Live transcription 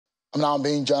I'm now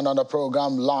being joined on the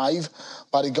program live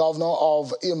by the governor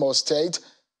of Imo State,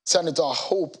 Senator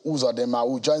Hope Uzodinma,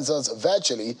 who joins us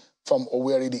virtually from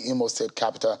Owerri, the Imo State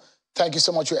capital. Thank you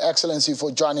so much, Your Excellency, for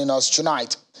joining us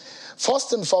tonight.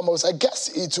 First and foremost, I guess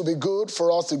it would be good for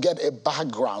us to get a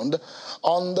background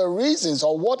on the reasons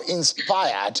or what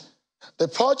inspired the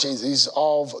purchases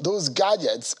of those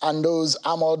gadgets and those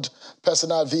armored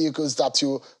personal vehicles that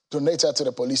you donated to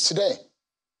the police today.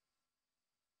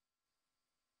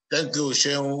 Thank you,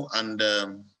 Shehu. And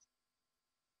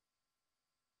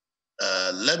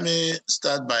let me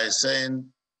start by saying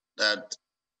that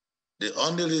the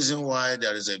only reason why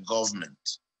there is a government,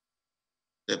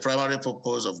 the primary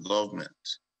purpose of government,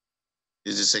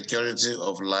 is the security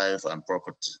of life and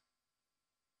property.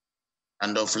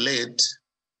 And of late,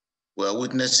 we are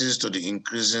witnesses to the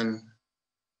increasing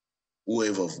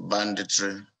wave of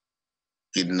banditry,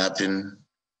 kidnapping,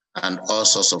 and all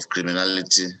sorts of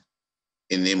criminality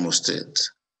in Imo State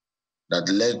that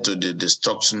led to the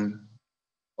destruction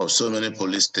of so many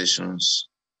police stations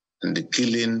and the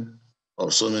killing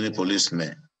of so many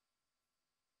policemen.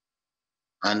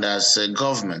 And as a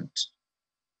government,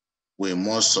 we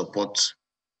must support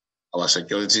our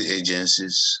security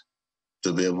agencies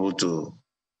to be able to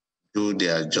do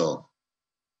their job,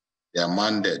 their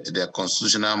mandate, their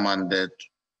constitutional mandate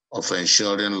of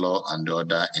ensuring law and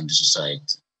order in the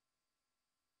society.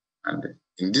 And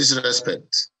in this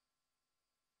respect,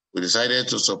 we decided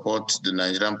to support the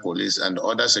Nigerian police and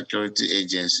other security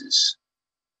agencies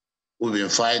who've been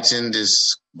fighting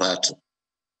this battle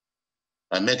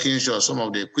by making sure some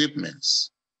of the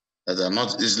equipments that are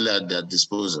not easily at their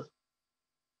disposal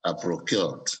are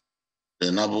procured to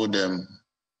enable them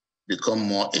become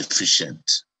more efficient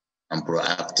and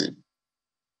proactive.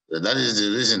 So that is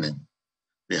the reasoning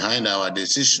behind our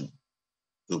decision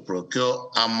to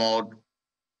procure armored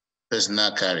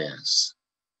personal carriers,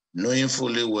 knowing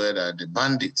fully well that the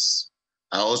bandits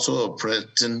are also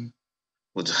operating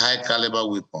with high caliber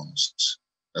weapons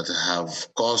that have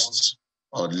caused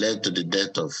or led to the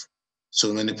death of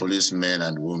so many policemen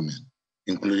and women,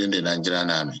 including the Nigerian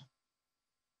Army.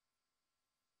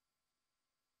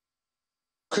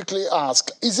 Quickly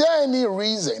ask, is there any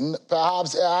reason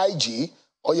perhaps AIG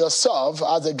or yourself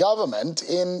as a government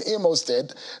in Imo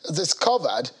State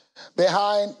discovered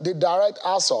behind the direct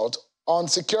assault on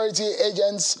security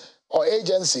agents or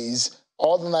agencies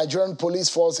or the Nigerian police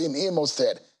force in Imo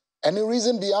State? Any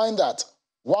reason behind that?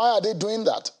 Why are they doing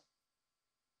that?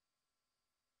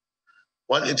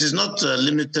 Well, it is not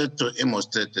limited to Imo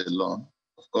State alone.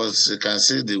 Of course, you can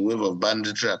see the wave of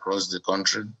banditry across the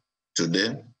country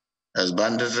today. There's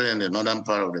banditry in the northern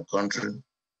part of the country,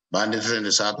 banditry in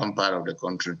the southern part of the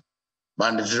country,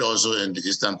 banditry also in the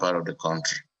eastern part of the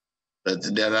country.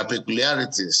 But there are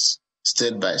peculiarities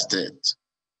state by state.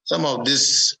 Some of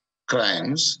these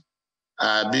crimes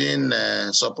are being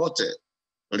supported.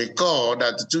 Recall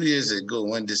that 2 years ago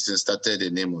when this thing started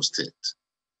in Imo State,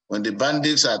 when the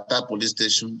bandits attack police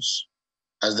stations,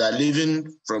 as they're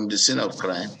leaving from the scene of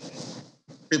crime,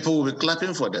 people will be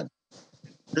clapping for them.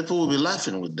 People will be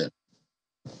laughing with them.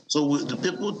 So the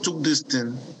people took this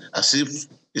thing as if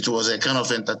it was a kind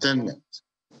of entertainment.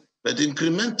 But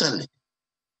incrementally,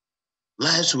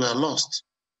 lives were lost.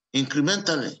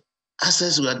 Incrementally,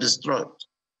 assets were destroyed.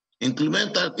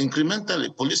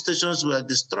 Incrementally, police stations were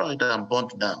destroyed and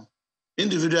burnt down.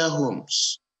 Individual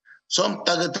homes. Some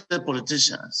targeted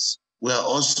politicians were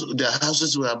also, their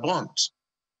houses were burnt.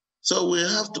 So we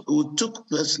took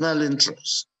personal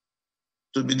interest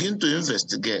to begin to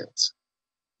investigate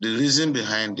the reason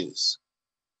behind this.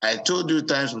 I told you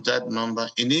times without number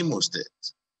in Imo State,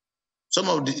 some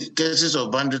of the cases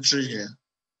of banditry here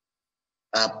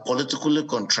are politically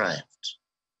contrived.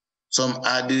 Some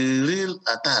are the real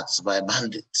attacks by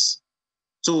bandits.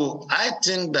 So I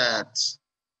think that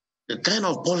the kind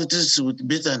of politics with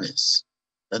bitterness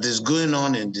that is going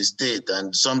on in the state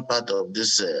and some part of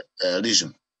this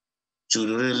region should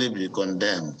really be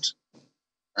condemned.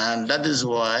 And that is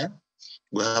why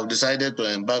we have decided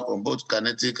to embark on both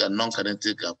kinetic and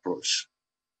non-kinetic approach.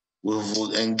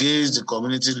 We've engaged the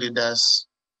community leaders,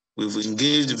 we've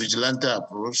engaged the vigilante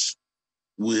approach,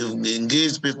 we've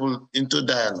engaged people into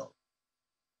dialogue,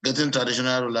 getting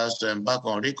traditional rulers to embark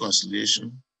on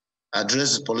reconciliation,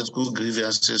 address the political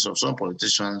grievances of some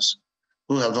politicians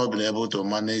who have not been able to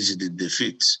manage the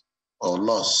defeat or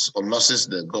losses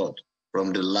they got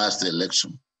from the last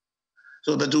election.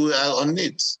 So, but we are on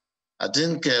it. I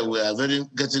think we are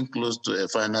getting close to a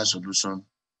final solution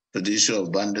to the issue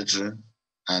of banditry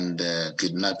and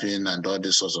kidnapping and all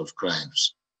these sorts of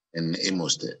crimes in Imo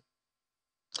State.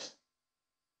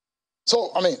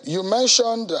 So, I mean, you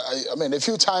mentioned, a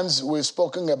few times we've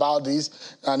spoken about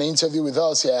this in an interview with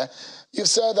us here. You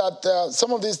said that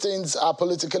some of these things are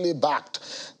politically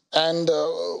backed. And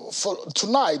for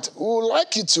tonight, we would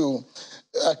like you to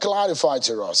clarify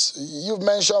to us. You've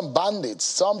mentioned bandits,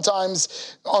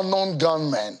 sometimes unknown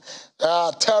gunmen,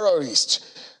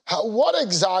 terrorists. What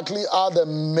exactly are the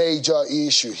major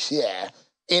issues here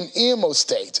in Imo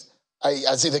State?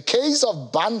 Is it the case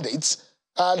of bandits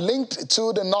linked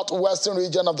to the northwestern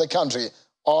region of the country,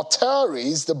 or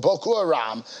terrorists, the Boko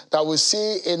Haram, that we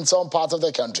see in some parts of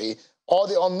the country, or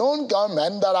the unknown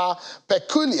gunmen that are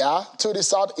peculiar to the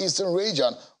southeastern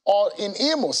region, or in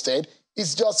Imo State,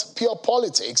 it's just pure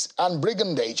politics and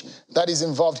brigandage that is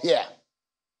involved here?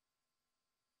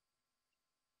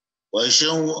 Well,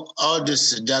 all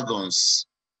these jargons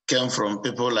came from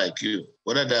people like you,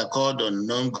 whether they are called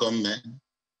unknown gunmen,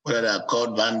 whether they are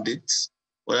called bandits,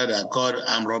 whether they are called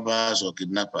armed robbers or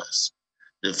kidnappers.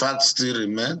 The fact still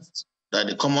remains that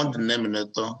the common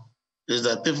denominator is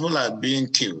that people are being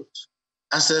killed,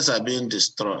 assets are being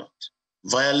destroyed,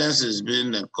 violence is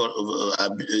being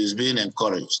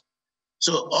encouraged.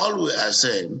 So all we are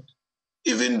saying,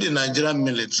 even the Nigerian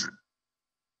military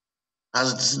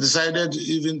has decided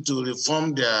even to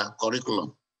reform their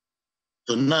curriculum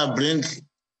to now bring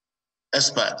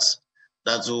experts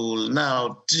that will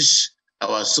now teach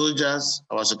our soldiers,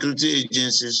 our security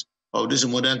agencies of this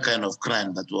modern kind of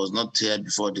crime that was not here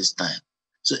before this time.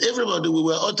 So everybody, we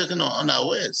were all taken on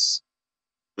unawares.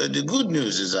 But the good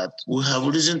news is that we have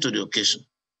risen to the occasion.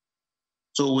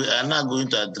 So we are now going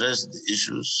to address the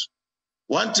issues.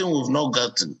 One thing we've not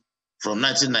gotten from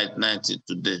 1999 to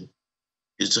today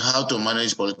is how to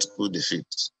manage political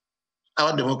defeats.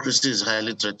 Our democracy is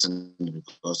highly threatened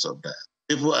because of that.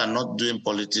 People are not doing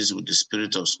politics with the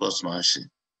spirit of sportsmanship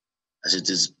as it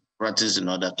is practiced in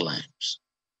other climes.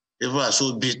 People are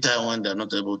so bitter when they're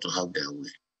not able to have their way.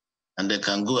 And they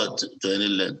can go to any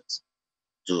length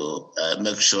to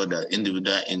make sure that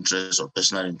individual interests or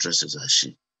personal interests are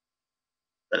achieved.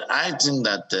 But I think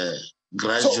that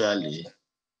gradually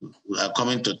we are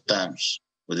coming to terms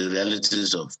with the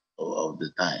realities of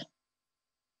the time.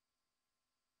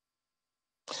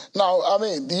 Now, I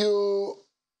mean,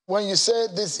 when you say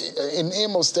this in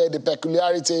Imo State, the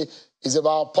peculiarity is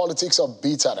about politics of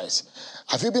bitterness.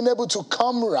 Have you been able to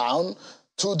come around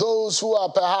to those who are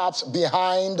perhaps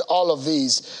behind all of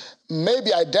these?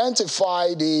 Maybe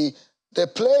identify the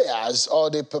players or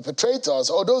the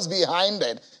perpetrators or those behind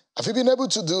it. Have you been able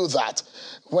to do that?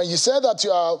 When you say that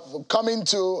you are coming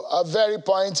to a very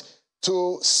point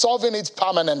to solving it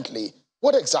permanently,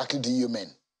 what exactly do you mean?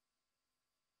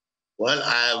 Well,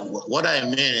 what I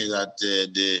mean is that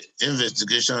the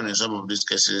investigation in some of these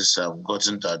cases have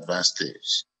gotten to advanced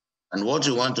stage. And what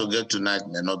you want to get tonight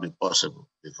may not be possible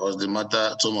because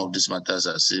some of these matters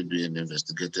are still being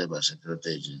investigated by security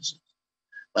agencies.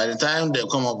 By the time they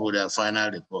come up with their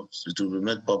final reports, it will be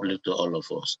made public to all of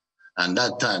us. And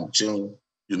that time, too,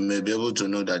 you may be able to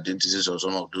know the identities of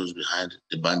some of those behind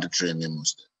the banditry in Imo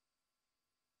State.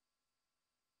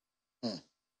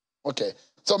 Okay.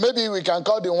 So maybe we can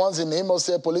call the ones in Imo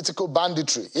State political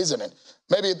banditry, isn't it?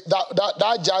 Maybe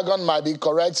that jargon might be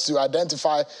correct to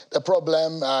identify the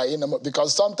problem,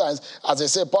 because sometimes, as I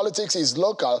say, politics is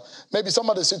local. Maybe some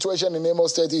of the situation in Imo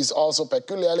State is also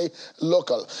peculiarly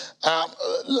local.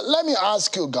 Let me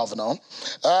ask you, Governor,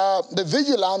 the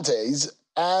vigilantes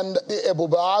and the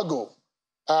Ebubago,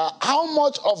 how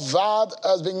much of that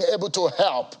has been able to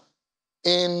help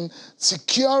in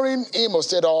securing Imo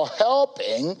State or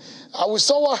helping? We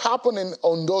saw what happened in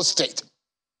Ondo State.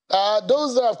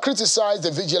 Those that have criticized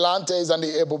the vigilantes and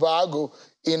the Ebubago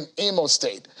in Imo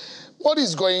State, what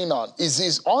is going on? Is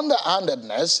this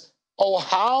underhandedness, or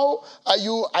how are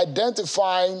you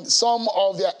identifying some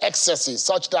of their excesses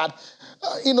such that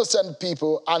innocent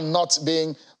people are not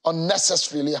being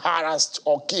unnecessarily harassed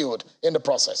or killed in the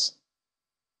process?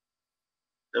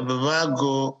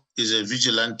 Ebubago is a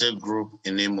vigilante group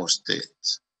in Imo State.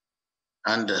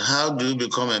 And how do you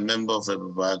become a member of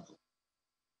Ebubago?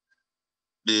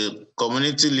 The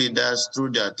community leaders,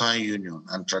 through their town union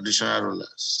and traditional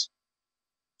rulers,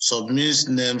 submit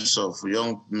names of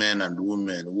young men and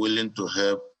women willing to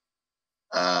help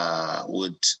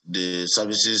with the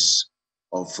services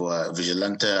of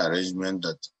vigilante arrangement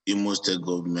that Imo State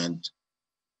government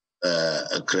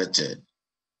created.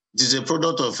 It is a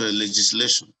product of a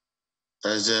legislation.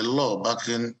 There is a law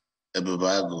backing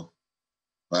Ebubago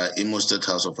by Imo State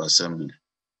House of Assembly.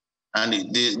 And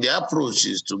the approach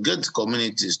is to get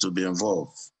communities to be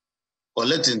involved,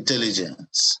 collect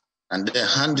intelligence, and then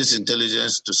hand this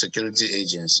intelligence to security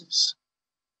agencies.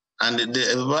 And the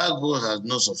Ebubago has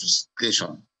no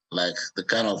sophistication like the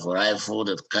kind of rifle,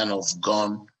 the kind of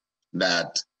gun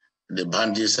that the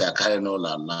bandits are carrying all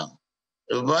along.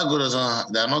 Ebubago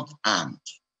doesn't, they're not armed.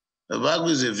 Ebubago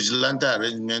is a vigilante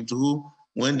arrangement who,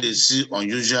 when they see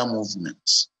unusual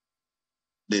movements,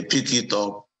 they pick it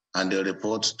up and they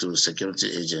report to security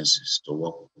agencies to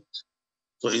work with.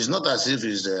 So it's not as if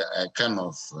it's a kind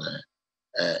of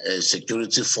a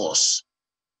security force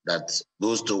that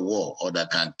goes to war or that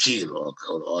can kill or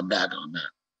that or that.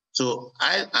 So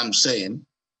I am saying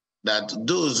that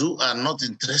those who are not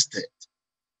interested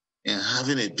in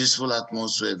having a peaceful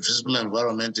atmosphere, peaceful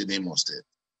environment in Imo State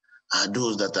are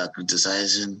those that are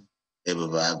criticizing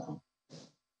Ebubago.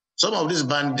 Some of these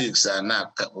bandits are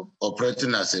now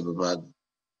operating as Ebubago.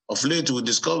 Of late, we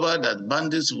discovered that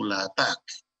bandits will attack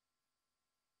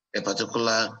a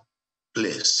particular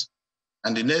place.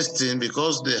 And the next thing,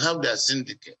 because they have their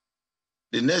syndicate,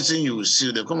 the next thing you will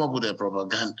see, they come up with a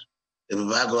propaganda.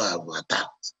 Ebubago have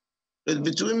attacked. But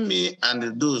between me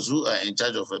and those who are in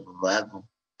charge of Ebubago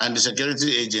and the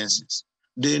security agencies,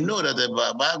 they know that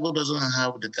Ebubago doesn't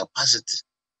have the capacity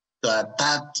to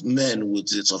attack men with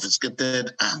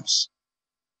sophisticated arms.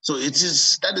 So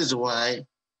that is why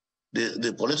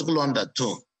the political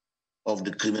undertone of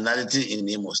the criminality in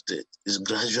Imo State is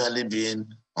gradually being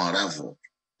unraveled.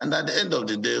 And at the end of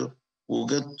the day,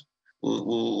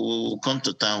 we'll come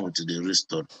to town with the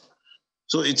restored.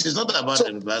 So it is not about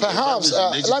Ebubago. Perhaps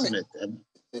legitimate.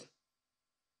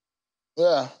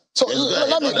 Yeah. So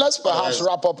let's perhaps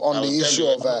wrap up on the issue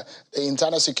of the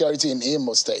internal security in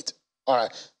Imo State. All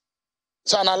right.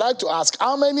 So, and I'd like to ask,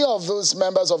 how many of those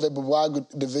members of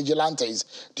the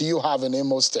vigilantes do you have in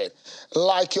Imo State?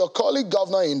 Like your colleague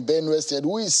governor in Benue State,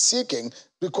 who is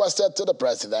requested to the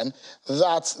president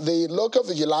that the local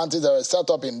vigilantes that are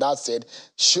set up in that state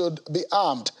should be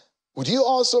armed. Would you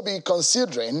also be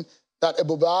considering that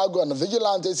Ebubago and the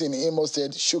vigilantes in Imo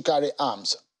State should carry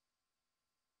arms?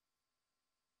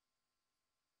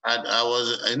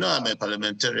 I know I'm a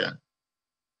parliamentarian,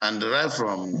 and right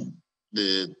from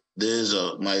the days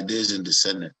of my days in the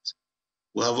Senate,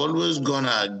 we have always gone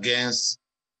against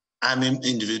arming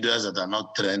individuals that are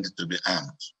not trained to be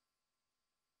armed.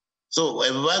 So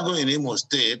if I go in Imo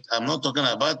State, I'm not talking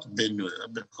about Benue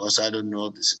because I don't know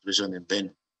the situation in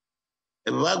Benue.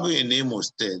 If I go in Imo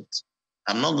State,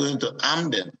 I'm not going to arm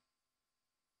them.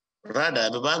 Rather,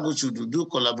 Ebubago should do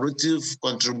collaborative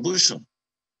contribution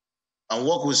and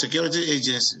work with security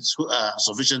agencies who are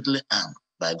sufficiently armed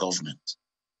by government.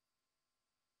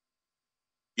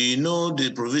 You know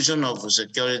the provision of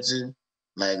security,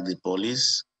 like the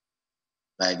police,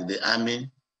 like the army,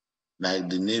 like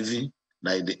the Navy,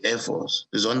 like the Air Force,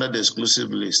 is under the exclusive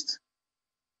list.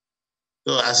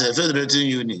 So as a federating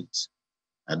unit,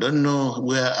 I don't know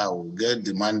where I will get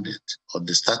the mandate or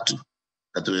the statute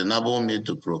that will enable me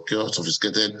to procure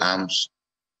sophisticated arms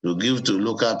to give to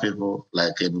local people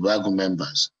like Ebubago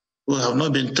members who have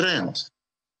not been trained.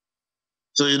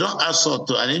 So you don't assault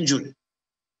to an injury.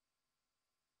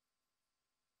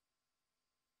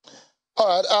 All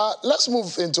right, let's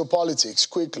move into politics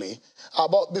quickly.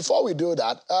 But before we do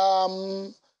that,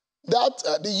 the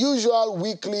usual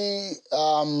weekly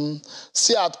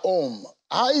stay at home,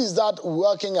 how is that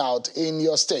working out in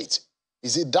your state?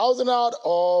 Is it dowsing out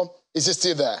or is it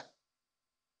still there?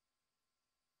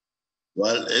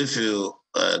 Well, if you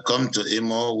come to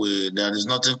Imo, there is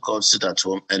nothing called sit at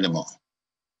home anymore.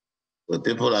 Where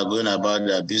people are going about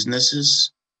their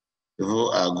businesses,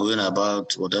 people are going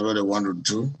about whatever they want to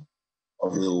do.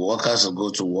 Of the workers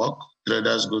go to work,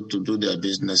 traders go to do their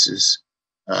businesses.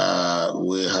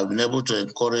 We have been able to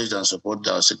encourage and support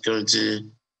our security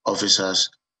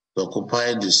officers to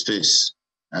occupy the space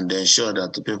and ensure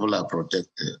that the people are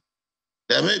protected.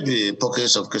 There may be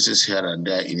pockets of cases here and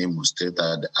there in Imo State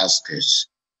at the stage,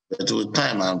 but with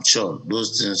time, I'm sure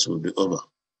those things will be over.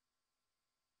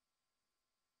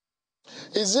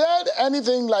 Is there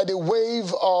anything like the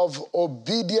wave of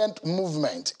obedient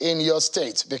movement in your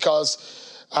state? Because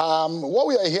what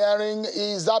we are hearing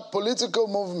is that political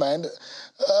movement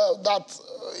that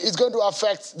is going to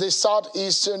affect the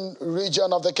southeastern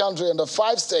region of the country and the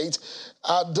 5 states.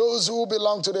 Those who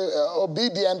belong to the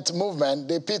obedient movement,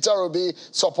 the Peter Obi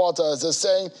supporters, are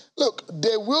saying, look,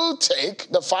 they will take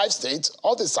the 5 states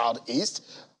of the southeast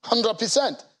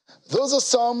 100%. Those are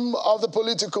some of the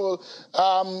political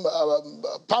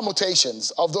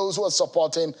permutations of those who are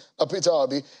supporting Peter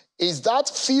Obi. Is that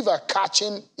fever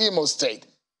catching Imo State?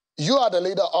 You are the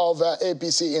leader of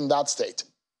APC in that state.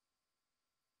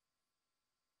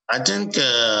 I think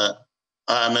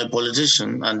I'm a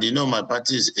politician, and you know my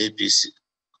party is APC.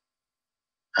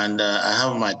 And I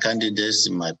have my candidates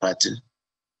in my party.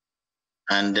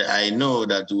 And I know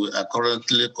that we are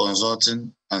currently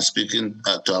consulting and speaking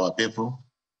to our people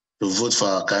to vote for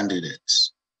our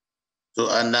candidates. So,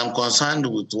 and I'm concerned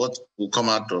with what will come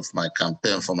out of my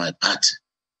campaign for my party.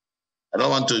 I don't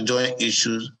want to join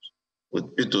issues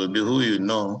with Peter Obi, who you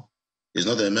know is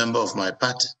not a member of my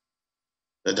party.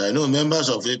 But I know members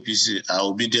of APC are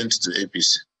obedient to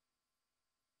APC.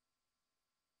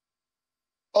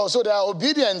 Oh, so there are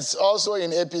obedience also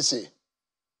in APC?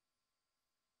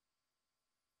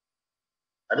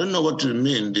 I don't know what you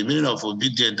mean. The meaning of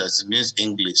obedience that means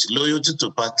English. Loyalty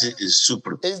to party is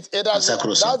supreme. That's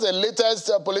the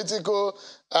latest political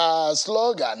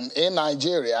slogan in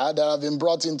Nigeria that have been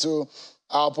brought into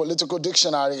our political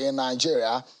dictionary in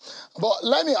Nigeria. But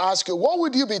let me ask you, what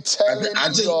would you be telling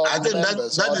your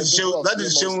members? That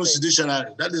is Shemu's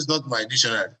dictionary. That is not my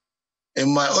dictionary.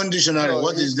 In my own dictionary,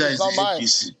 what is that is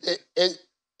APC.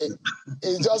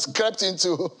 It just crept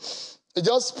into... It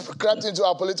just crept into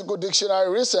our political dictionary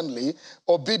recently,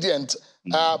 obedient,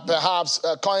 perhaps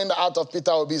coined out of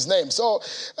Peter Obi's name. So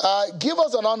give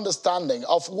us an understanding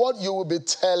of what you will be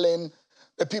telling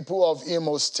the people of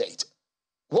Imo State.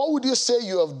 What would you say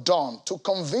you have done to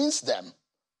convince them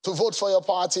to vote for your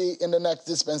party in the next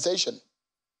dispensation?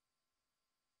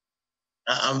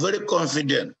 I'm very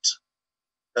confident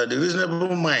that the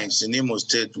reasonable minds in Imo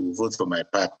State will vote for my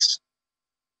party.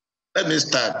 Let me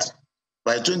start.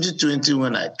 By 2020,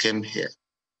 when I came here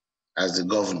as the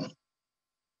governor,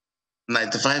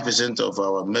 95% of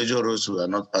our major roads were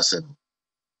not passable.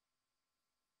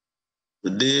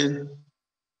 Today,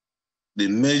 the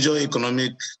major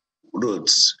economic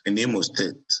roads in Imo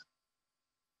State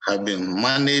have been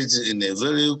managed in a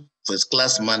very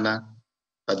first-class manner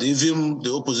that even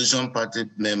the opposition party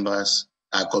members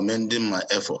are commending my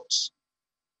efforts.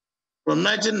 From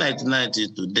 1999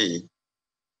 to today,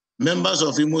 members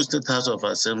of Imo State House of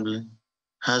Assembly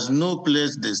has no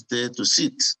place they stay to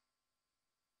sit.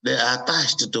 They are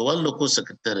attached to one local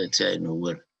secretariat here in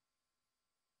Owerri.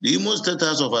 The Imo State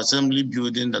House of Assembly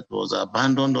building that was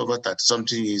abandoned over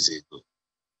 30-something years ago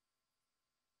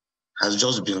has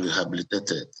just been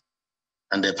rehabilitated,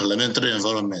 and the parliamentary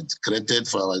environment created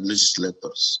for our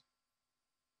legislators.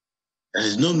 There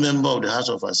is no member of the House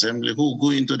of Assembly who will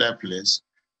go into that place,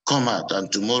 come out,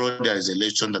 and tomorrow there is an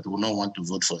election that will not want to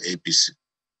vote for APC.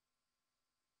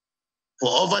 For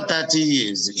over 30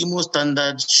 years, the Imo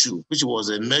Standard Shoe, which was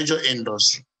a major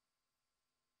industry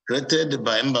created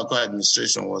by Mbako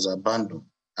administration, was abandoned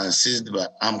and seized by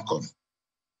AMCON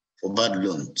for bad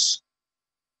loans.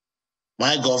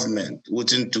 My government,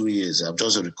 within 2 years, have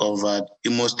just recovered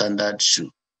Imo Standard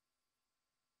Shoe.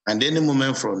 And any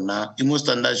moment from now, Imo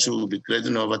Standard Shoe will be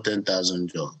creating over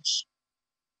 10,000 jobs.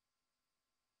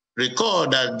 Recall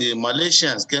that the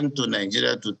Malaysians came to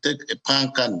Nigeria to take a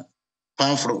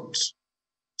palm fruit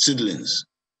seedlings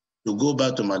to go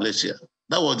back to Malaysia.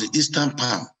 That was the Eastern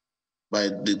Palm by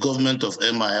the government of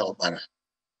M.I. Opara.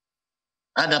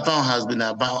 That palm has been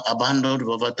abandoned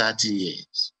for over 30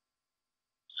 years.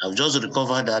 I've just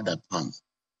recovered that palm,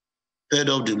 paid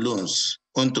off the loans,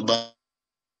 going to buy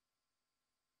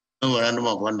memorandum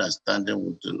of understanding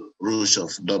with the Rouge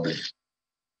of Dublin.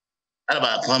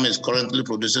 That farm is currently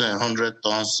producing 100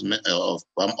 tons of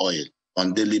palm oil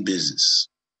on a daily basis.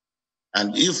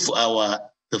 And if our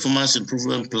performance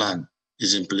improvement plan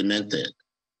is implemented,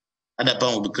 that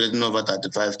palm will be creating over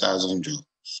 35,000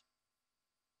 jobs.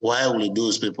 Why will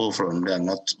those people from there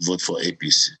not vote for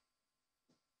APC?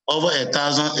 Over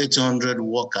 1,800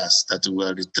 workers that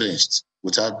were retrenched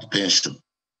without pension,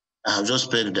 I have just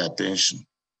paid their pension.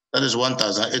 That is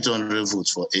 1,800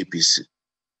 votes for APC.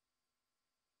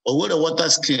 Owerri water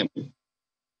scheme,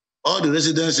 all the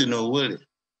residents in Owerri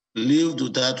lived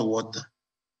without water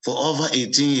for over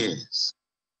 18 years.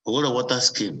 Owerri water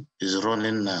scheme is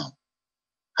running now.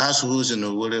 Households in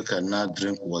Owerri can now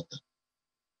drink water.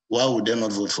 Why would they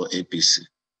not vote for APC?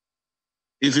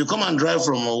 If you come and drive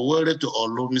from Owerri to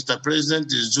Olu, Mr. President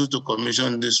is due to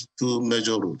commission these two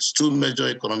major routes, two major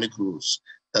economic routes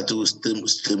that will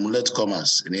stimulate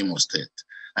commerce in Imo State,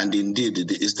 and indeed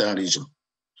the eastern region.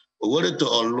 Owerri to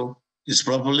Olu is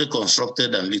properly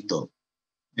constructed and lit up.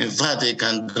 In fact, you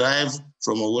can drive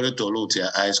from Owerri to Olu with your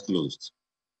eyes closed,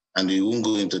 and you won't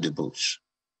go into the bush.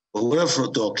 Owerri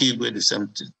to Okigwe, the same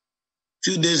thing. A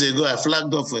few days ago, I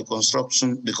flagged off the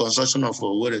construction of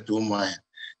Owerri to Umuahia.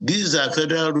 These are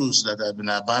federal routes that have been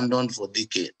abandoned for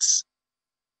decades.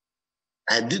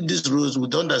 I did these routes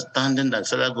with understanding that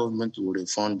federal government will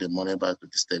refund the money back to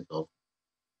the state government.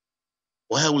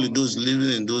 Why will those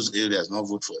living in those areas not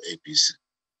vote for APC?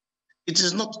 It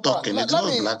is not talking, it's not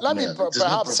blackmail. Let me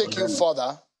perhaps take you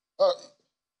further.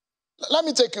 Let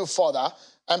me take you further.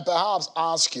 and perhaps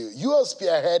ask you, you are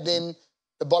spearheading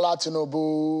the Bola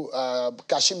Tinubu,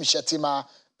 Kashim Shettima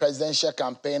presidential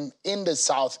campaign in the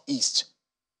Southeast.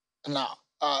 Now,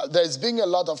 there's been a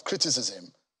lot of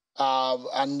criticism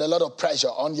and a lot of pressure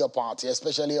on your party,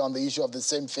 especially on the issue of the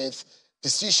same faith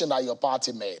decision that your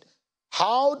party made.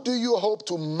 How do you hope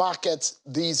to market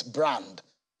this brand,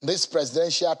 this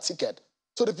presidential ticket,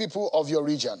 to the people of your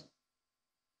region?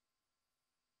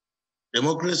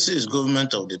 Democracy is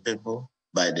government of the people,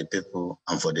 by the people,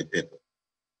 and for the people.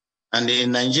 And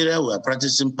in Nigeria, we are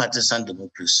practicing partisan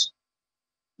democracy,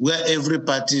 where every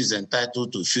party is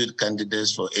entitled to field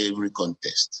candidates for every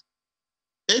contest.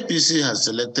 APC has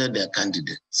selected their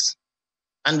candidates.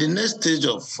 And the next stage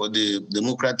for the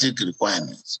democratic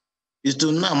requirements is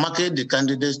to now market the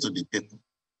candidates to the people.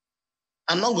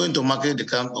 I'm not going to market the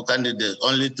candidate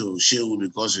only to show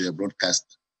because we are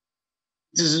broadcast.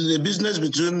 This is a business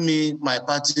between me, my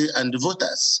party, and the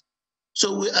voters.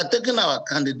 So we are taking our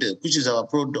candidate, which is our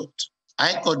product.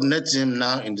 I coordinate him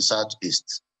now in the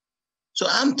Southeast. So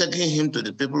I'm taking him to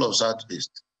the people of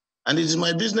Southeast. And it is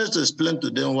my business to explain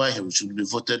to them why he should be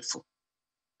voted for.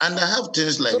 And I have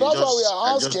things like... So that's why we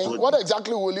are asking, what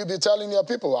exactly will you be telling your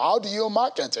people? How do you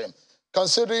market him?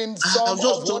 Considering some of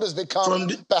what has become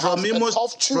perhaps a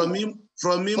tough chew,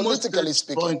 politically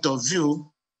speaking. Point of view,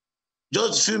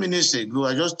 just a few minutes ago,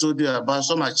 I just told you about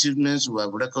some achievements we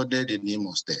have recorded in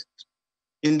Imo State.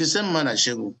 In the same manner,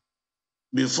 Shegu,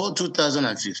 before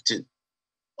 2015,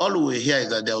 all we hear is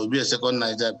that there will be a second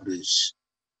Niger bridge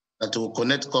that will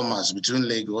connect commerce between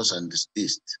Lagos and the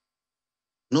East.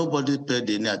 Nobody paid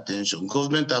any attention.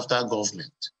 Government after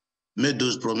government made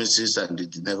those promises and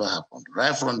it never happened.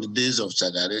 Right from the days of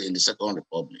Shagari in the Second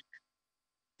Republic,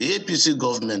 the APC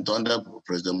government under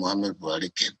President Muhammad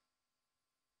Buhari came.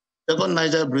 Second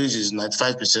Niger Bridge is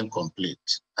 95% complete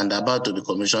and about to be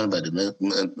commissioned by the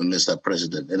Mr.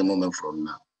 President any moment from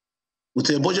now. With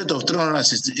a budget of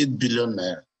 368 billion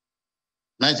naira,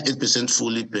 98%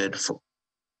 fully paid for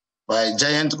by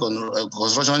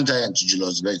construction giant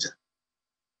Julius Berger.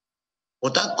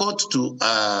 But that got to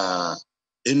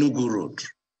Enugu Road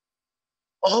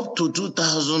up to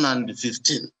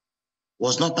 2015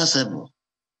 was not passable.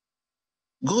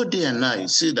 Go there now, you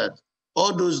see that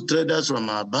all those traders from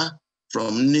Aba,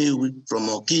 from Newi, from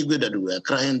Okigwe that were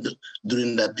crying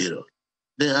during that period,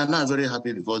 they are now very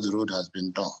happy because the road has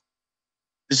been done.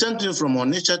 The same thing from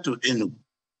Onitsha to Enugu.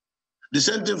 The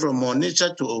same thing from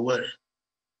Onitsha to Owerri.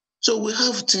 So we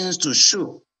have things to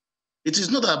show. It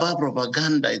is not about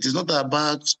propaganda. It is not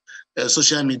about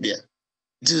social media.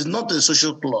 It is not a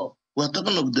social club. We're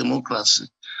talking of democracy.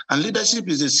 And leadership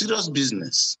is a serious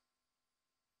business.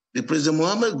 The President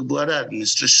Muhammad Buhari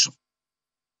administration,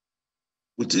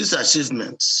 with its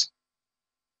achievements,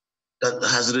 that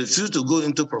has refused to go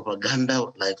into propaganda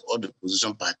like all the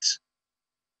opposition parties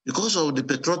because of the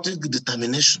patriotic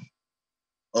determination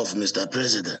of Mr.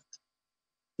 President.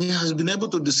 He has been able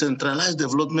to decentralize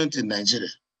development in Nigeria.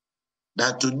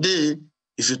 That today,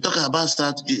 if you talk about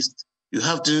Southeast, you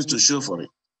have things to show for it.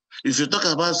 If you talk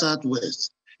about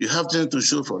Southwest, you have things to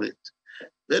show for it.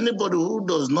 Anybody who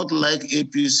does not like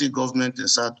APC government in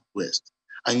Southwest,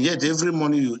 and yet every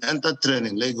morning you enter train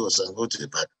in Lagos and go to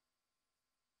Ibadan,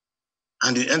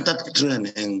 and you enter train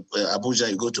in Abuja,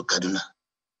 you go to Kaduna,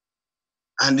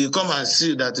 and you come and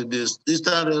see that the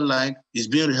Eastern Rail Line is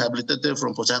being rehabilitated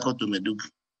from Port Harcourt to Maiduguri,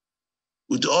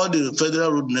 with all the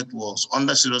federal road networks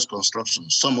under serious construction,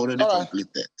 some already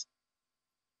completed.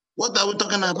 What are we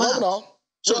talking about? No.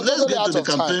 So let's get to the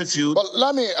campaign field. But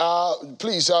let me,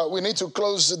 please, we need to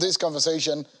close this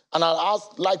conversation, and I'd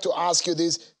like to ask you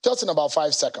this just in about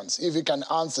 5 seconds, if you can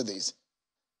answer this.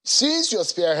 Since you're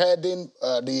spearheading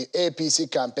the APC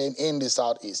campaign in the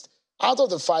Southeast, out of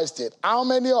the 5 states, how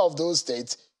many of those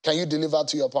states can you deliver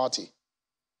to your party?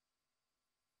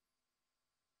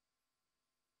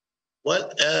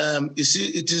 Well, you see,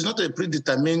 it is not a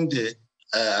predetermined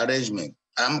arrangement.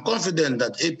 I'm confident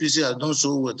that APC has done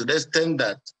so well to the extent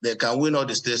that they can win all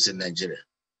the states in Nigeria.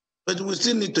 But we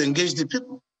still need to engage the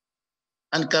people.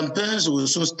 And campaigns will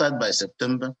soon start by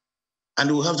September, and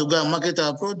we'll have to go and market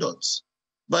our products.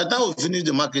 By the time we finish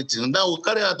the marketing, then we'll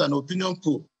carry out an opinion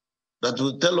poll that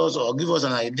will tell us or give us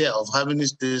an idea of how many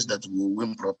states that will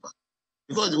win proper.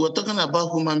 Because we're talking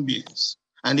about human beings.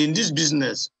 And in this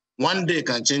business, one day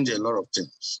can change a lot of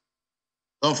things.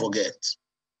 Don't forget,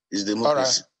 it's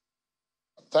democracy. All right.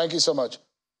 Thank you so much.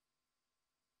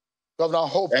 Governor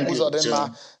Hope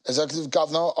Uzodinma, Executive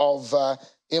Governor of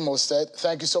Imo State.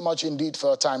 Thank you so much indeed for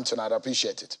your time tonight. I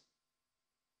appreciate it.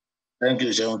 Thank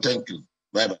you, Sean. Thank you.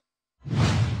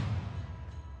 Bye-bye.